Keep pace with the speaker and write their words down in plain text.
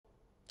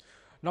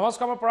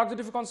নমস্কাৰ মই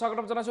পৰাগজ্যোতি ফুকন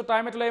স্বাগতম জনাইছো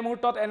টাইম এটলৈ এই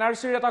মুহূৰ্তত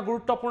এনআৰসিৰ এটা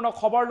গুৰুত্বপূৰ্ণ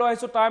খবৰ লৈ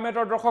আহিছো টাইম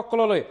এটৰ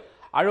দৰ্শকসকললৈ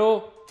আৰু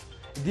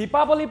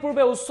দীপাৱলী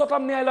পূৰ্বে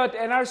উচ্চতম ন্যায়ালয়ত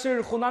এনআৰসিৰ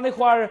শুনানি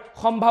হোৱাৰ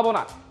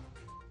সম্ভাৱনা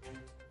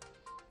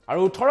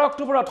আৰু 18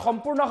 অক্টোবৰত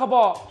সম্পূৰ্ণ হ'ব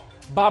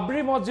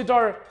বাবৰি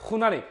মছজিদৰ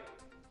শুনানি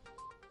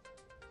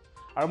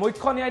আৰু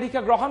মুখ্য ন্যায়াধীশে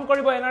গ্ৰহণ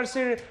কৰিব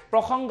এনআৰসিৰ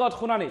প্ৰসংগত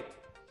শুনানি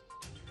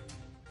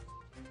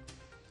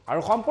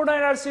আৰু সম্পূৰ্ণ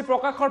এনআৰসি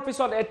প্ৰকাশৰ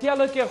পিছত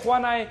এতিয়ালৈকে হোৱা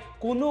নাই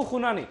কোনো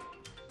শুনানি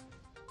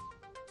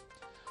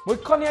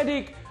মুখ্য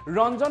ন্যায়াধীশ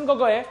ৰঞ্জন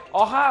গগৈয়ে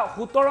অহা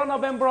 17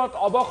 নৱেম্বৰত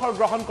অৱসৰ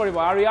গ্ৰহণ কৰিব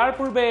আৰু ইয়াৰ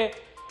পূৰ্বে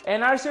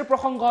এনআৰসিৰ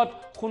প্ৰসংগত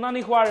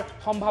শুনানি হোৱাৰ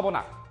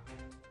সম্ভাৱনা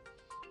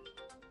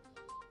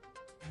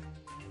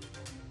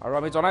আৰু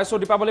আমি জনাইছো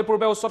দীপাৱলীৰ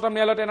পূৰ্বে উচ্চতম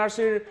ন্যায়ালয়ত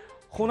এনআৰসিৰ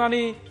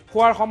শুনানি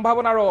হোৱাৰ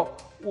সম্ভাৱনা আৰু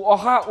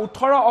অহা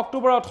 18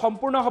 অক্টোবৰত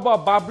সম্পূৰ্ণ হ'ব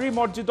বাবৰি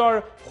মছজিদৰ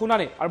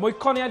শুনানি আৰু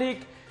মুখ্য ন্যায়াধীশ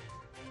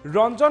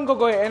ৰঞ্জন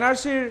গগৈ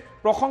এনআৰসিৰ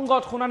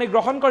প্ৰসংগত শুনানি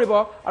গ্ৰহণ কৰিব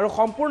আৰু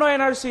সম্পূৰ্ণ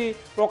এনআৰসি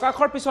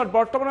প্ৰকাশৰ পিছত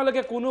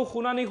বৰ্তমানলৈকে কোনো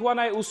শুনানি হোৱা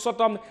নাই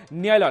উচ্চতম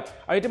ন্যায়ালয়ত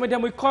আৰু ইতিমধ্যে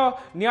মুখ্য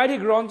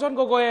ন্যায়াধীশ ৰঞ্জন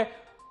গগৈয়ে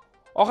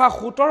অহা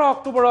 17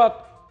 অক্টোবৰত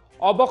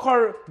অৱসৰ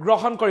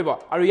গ্ৰহণ কৰিব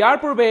আৰু ইয়াৰ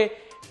পূৰ্বে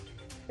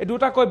এই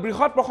দুটাকৈ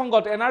বৃহৎ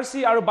প্ৰসংগত এনআৰসি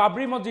আৰু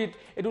বাবৰি মছজিদ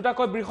এই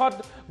দুটাকৈ বৃহৎ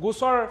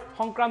গোচৰ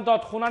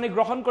সংক্ৰান্তত শুনানি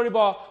গ্ৰহণ কৰিব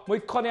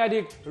মুখ্য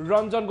ন্যায়াধীশ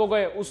ৰঞ্জন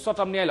গগৈ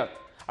উচ্চতম ন্যায়ালয়ত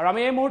আৰু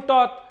আমি এই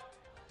মুহূৰ্তত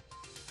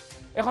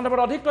এই সন্দৰ্ভত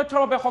অধিক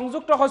তথ্যৰ বাবে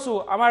সংযুক্ত হৈছো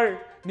আমাৰ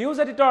নিউজ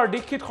এডিটৰ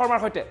দীক্ষিত শৰ্মাৰ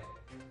সৈতে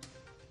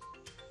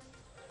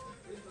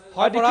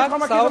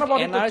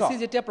এনআৰসি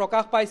যেতিয়া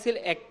প্ৰকাশ পাইছিল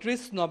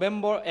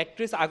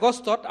 31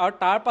 আগষ্টত আৰু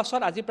তাৰ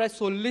পাছত আজি প্ৰায়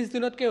 40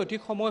 দিনতকৈ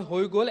অধিক সময়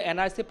হৈ গ'ল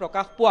এনআৰসি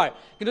প্ৰকাশ পোৱাৰ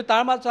কিন্তু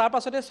তাৰ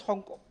পাছতে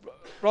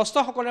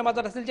প্ৰশ্নসকলৰ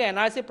মাজত আছিল যে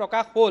এনআৰসি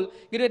প্ৰকাশ হ'ল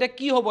কিন্তু এটা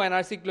কি হ'ব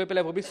এনআৰসিক লৈ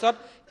পেলাই ভৱিষ্যত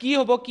কি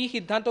হ'ব কি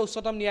সিদ্ধান্ত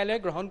উচ্চতম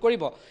ন্যায়ালয়ে গ্ৰহণ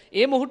কৰিব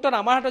এই মুহূৰ্তত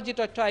আমাৰ হাতত যি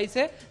তথ্য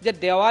আহিছে যে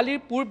দেৱালীৰ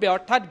পূৰ্বে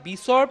অৰ্থাৎ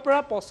 20 পৰা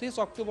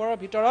 25 অক্টোবৰৰ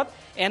ভিতৰত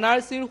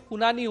এনআৰসিৰ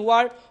শুনানি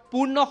হোৱাৰ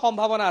পূৰ্ণ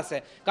সম্ভাৱনা আছে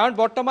কাৰণ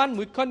বৰ্তমান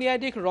মুখ্য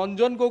ন্যায়াধীশ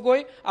ৰঞ্জন গগৈ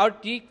আৰু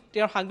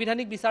তেওঁৰ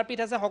সাংবিধানিক বিচাৰপীঠ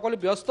আছে সকলো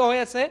ব্যস্ত হৈ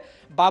আছে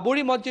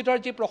বাবৰি মছজিদৰ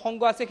যি প্ৰসংগ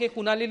আছে সেই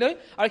শুনানিলৈ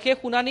আৰু সেই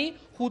শুনানি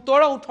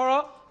 17-18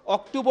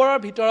 অক্টোবৰৰ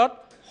ভিতৰত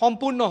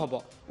সম্পূৰ্ণ হ'ব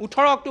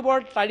 18 অক্টোবৰ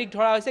তাৰিখ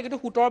ধৰা হৈছে কিন্তু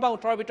 17 বা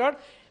 18 ভিতৰত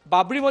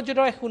বাবৰি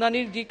মছজিদৰ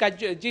শুনানিৰ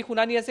যি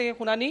শুনানি আছে সেই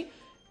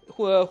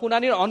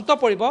শুনানিৰ অন্ত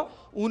পৰিব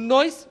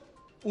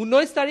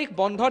 19 তাৰিখ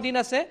বন্ধ দিন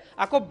আছে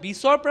আকৌ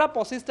 20 পৰা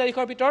 25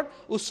 তাৰিখৰ ভিতৰত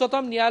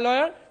উচ্চতম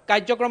ন্যায়ালয়ৰ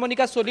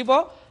কাৰ্যক্ৰমণিকা চলিব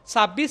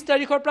 26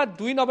 তাৰিখৰ পৰা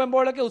 2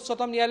 নৱেম্বৰলৈকে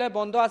উচ্চতম ন্যায়ালয়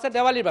বন্ধ আছে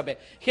দেৱালীৰ বাবে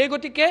সেই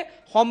গতিকে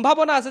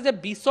সম্ভাৱনা আছে যে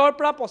 20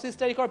 পৰা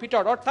 25 তাৰিখৰ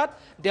ভিতৰত অৰ্থাৎ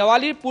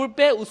দেৱালীৰ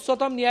পূৰ্বে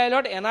উচ্চতম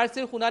ন্যায়ালয়ত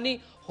এনআৰসিৰ শুনানি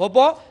হ'ব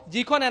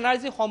যিখন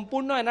এনআৰসি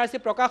সম্পূৰ্ণ এনআৰসি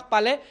প্ৰকাশ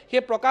পালে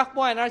সেই প্ৰকাশ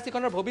পোৱা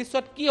এনআৰসিখনৰ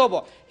ভৱিষ্যত কি হ'ব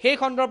সেই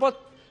সন্দৰ্ভত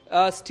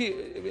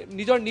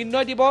নিজৰ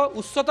নিৰ্ণয় দিব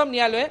উচ্চতম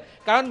ন্যায়ালয়ে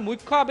কাৰণ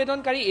মুখ্য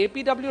আবেদনকাৰী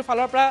APWৰ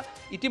ফালৰ পৰা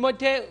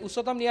ইতিমধ্যে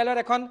উচ্চতম ন্যায়ালয়ত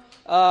এখন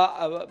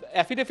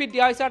এফিডেভিট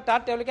দিয়া হৈছে আৰু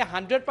তাত তেওঁলোকে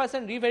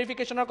 100%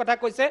 ৰিভেৰিফিকেশ্যনৰ কথা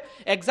কৈছে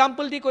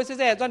এক্সাম্পল দি কৈছে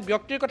যে এজন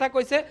ব্যক্তিৰ কথা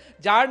কৈছে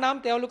যাৰ নাম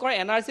তেওঁলোকৰ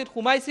এনআৰসিত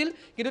সোমাইছিল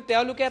কিন্তু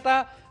তেওঁলোকে এটা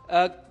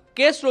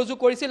কেছ ৰুজু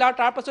কৰিছিল আৰু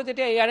তাৰ পাছত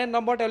যেতিয়া ARN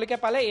নম্বৰ তেওঁলোকে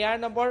পালে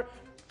ARN নম্বৰ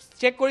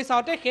চেক কৰি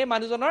চাওঁতে সেই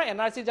মানুহজনৰ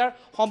এনআৰসি যাৰ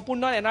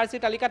সম্পূৰ্ণ এনআৰসি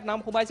তালিকাত নাম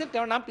সোমাইছিল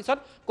তেওঁৰ নাম পিছত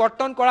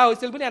কৰ্তন কৰা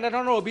হৈছিল বুলি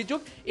এনেধৰণৰ অভিযোগ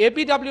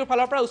APWৰ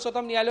ফালৰ পৰা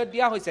উচ্চতম ন্যায়ালয়ত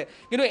দিয়া হৈছে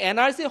কিন্তু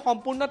এনআৰসি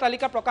সম্পূৰ্ণ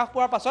তালিকা প্ৰকাশ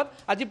পোৱাৰ পাছত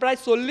আজি প্ৰায়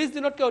 40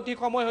 দিনতকৈ অধিক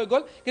সময় হৈ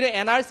গ'ল কিন্তু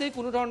এনআৰসি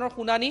কোনো ধৰণৰ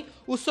শুনানি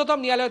উচ্চতম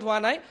ন্যায়ালয়ত হোৱা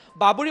নাই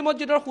বাবৰি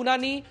মছজিদৰ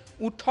শুনানি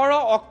 18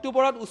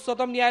 অক্টোবৰত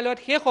উচ্চতম ন্যায়ালয়ত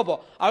শেষ হ'ব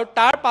আৰু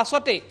তাৰ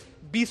পাছতে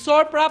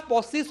 20 পৰা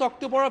 25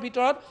 অক্টোবৰৰ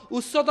ভিতৰত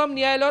উচ্চতম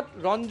ন্যায়ালয়ত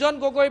ৰঞ্জন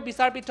গগৈৰ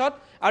বিচাৰপীঠত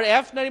আৰু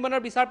F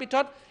নৰিমনৰ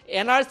বিচাৰপীঠত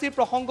এনআৰসিৰ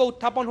প্ৰসংগ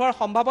উত্থাপন হোৱাৰ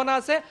সম্ভাৱনা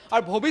আছে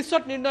আৰু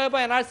ভৱিষ্যত নিৰ্ণয় হ'ব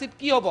এনআৰসিত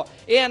কি হ'ব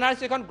এই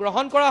এনআৰসিখন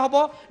গ্ৰহণ কৰা হ'ব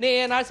নে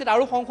এই এনআৰসিত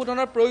আৰু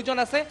সংশোধনৰ প্ৰয়োজন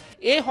আছে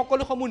এই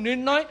সকলোসমূহ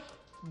নিৰ্ণয়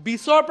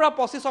 20 পৰা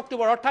 25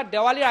 অক্টোবৰ অৰ্থাৎ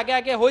দেৱালীৰ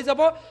আগে হৈ যাব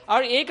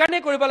আৰু এই কাৰণে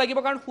কৰিব লাগিব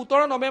কাৰণ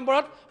 17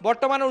 নৱেম্বৰত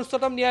বৰ্তমানৰ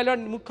উচ্চতম ন্যায়ালয়ৰ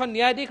মুখ্য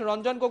ন্যায়াধীশ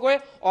ৰঞ্জন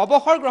গগৈয়ে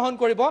অৱসৰ গ্ৰহণ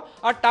কৰিব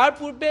আৰু তাৰ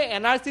পূৰ্বে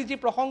এনআৰসি যি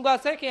প্ৰসংগ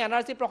আছে সেই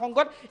এনআৰসি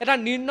প্ৰসংগত এটা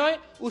নিৰ্ণয়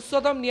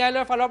উচ্চতম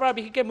ন্যায়ালয়ৰ ফালৰ পৰা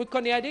বিশেষকৈ মুখ্য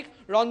ন্যায়াধীশ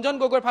ৰঞ্জন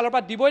গগৈৰ ফালৰ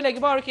পৰা দিবই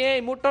লাগিব আৰু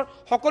সেই মুহূৰ্তৰ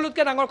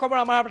সকলোতকৈ ডাঙৰ খবৰ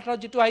আমাৰ হাতত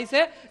যিটো আহিছে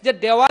যে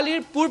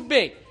দেৱালীৰ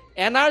পূৰ্বে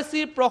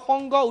এনআৰসি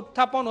প্ৰসংগ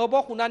উত্থাপন হ'ব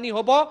শুনানি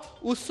হ'ব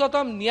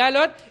উচ্চতম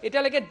ন্যায়ালয়ত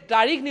এতিয়ালৈকে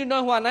তাৰিখ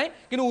নিৰ্ণয় হোৱা নাই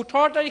কিন্তু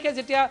 18 তাৰিখে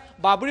যেতিয়া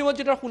বাবৰি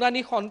মছজিদৰ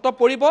শুনানি অন্ত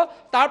পৰিব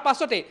তাৰ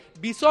পাছতে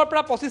 20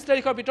 পৰা 25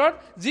 তাৰিখৰ ভিতৰত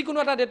যিকোনো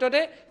এটা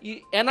ডেটতে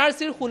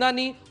এনআৰসিৰ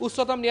শুনানি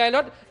উচ্চতম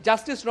ন্যায়ালয়ত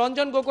জাষ্টিছ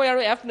ৰঞ্জন গগৈ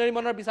আৰু F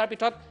নৰিমনৰ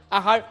বিচাৰপীঠত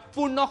অহাৰ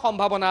পূৰ্ণ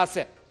সম্ভাৱনা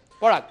আছে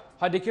পৰাগ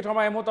হয় দীক্ষিত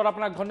শৰ্মা এই মুহূৰ্তত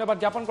আপোনাক ধন্যবাদ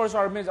জ্ঞাপন কৰিছোঁ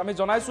আৰু আমি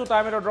জনাইছোঁ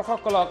টাইমেটৰ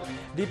দৰ্শকসকলক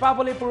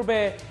দীপাৱলীৰ পূৰ্বে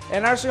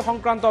এনআৰসি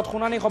সংক্ৰান্তত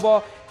শুনানি হ'ব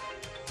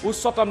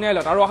উচ্চতম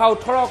ন্যায়ালয়ত আৰু অহা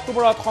 18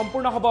 অক্টোবৰত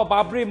সম্পূৰ্ণ হ'ব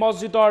বাবৰি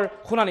মছজিদৰ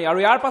শুনানি আৰু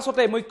ইয়াৰ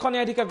পাছতে মুখ্য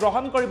ন্যায়াধীশে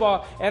গ্ৰহণ কৰিব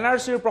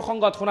এনআৰসিৰ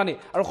প্ৰসংগত শুনানি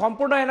আৰু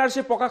সম্পূৰ্ণ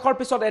এনআৰসি প্ৰকাশৰ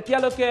পিছত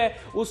এতিয়ালৈকে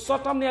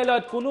উচ্চতম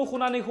ন্যায়ালয়ত কোনো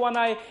শুনানি হোৱা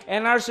নাই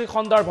এনআৰসি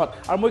সন্দৰ্ভত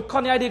আৰু মুখ্য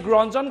ন্যায়াধীশ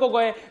ৰঞ্জন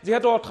গগৈ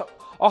যিহেতু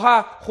অহা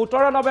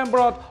 17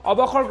 নৱেম্বৰত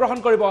অৱসৰ গ্ৰহণ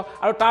কৰিব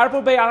আৰু তাৰ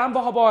পূৰ্বে আৰম্ভ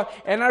হ'ব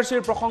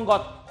এনআৰসিৰ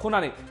প্ৰসংগত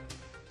শুনানি।